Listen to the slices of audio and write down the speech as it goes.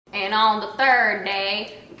And on the third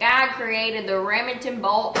day, God created the Remington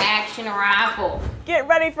bolt action rifle. Get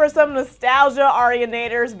ready for some nostalgia,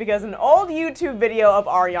 Arianators, because an old YouTube video of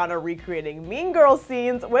Ariana recreating Mean Girls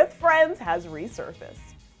scenes with friends has resurfaced.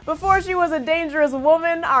 Before she was a dangerous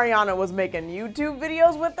woman, Ariana was making YouTube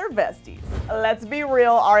videos with her besties. Let's be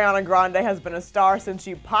real, Ariana Grande has been a star since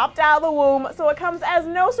she popped out of the womb, so it comes as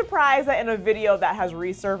no surprise that in a video that has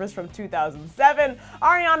resurfaced from 2007,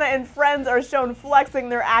 Ariana and friends are shown flexing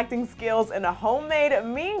their acting skills in a homemade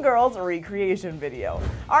Mean Girls recreation video.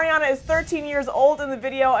 Ariana is 13 years old in the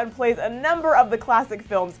video and plays a number of the classic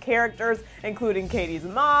film's characters, including Cady's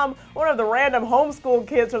mom, one of the random homeschool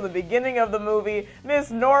kids from the beginning of the movie, Miss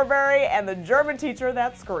Norbury, and the German teacher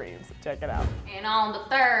that screams. Check it out. And on the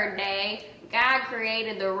third day, God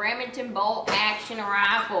created the Remington bolt action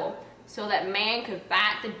rifle so that man could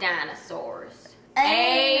fight the dinosaurs.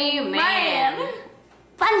 Amen.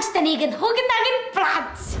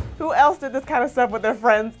 Who else did this kind of stuff with their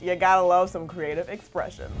friends? You gotta love some creative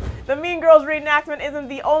expression. The Mean Girls reenactment isn't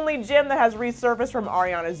the only gem that has resurfaced from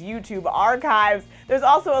Ariana's YouTube archives. There's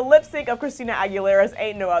also a lip sync of Christina Aguilera's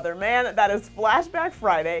Ain't No Other Man that is Flashback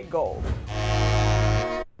Friday gold.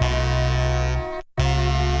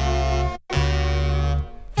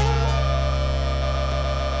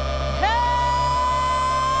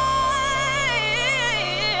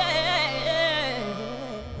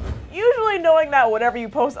 Knowing that whatever you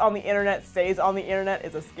post on the internet stays on the internet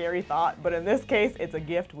is a scary thought, but in this case, it's a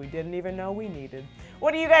gift we didn't even know we needed.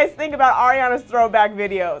 What do you guys think about Ariana's throwback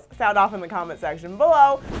videos? Sound off in the comment section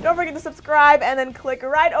below. Don't forget to subscribe and then click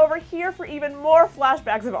right over here for even more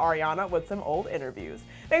flashbacks of Ariana with some old interviews.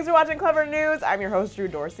 Thanks for watching Clevver News. I'm your host, Drew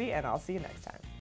Dorsey, and I'll see you next time.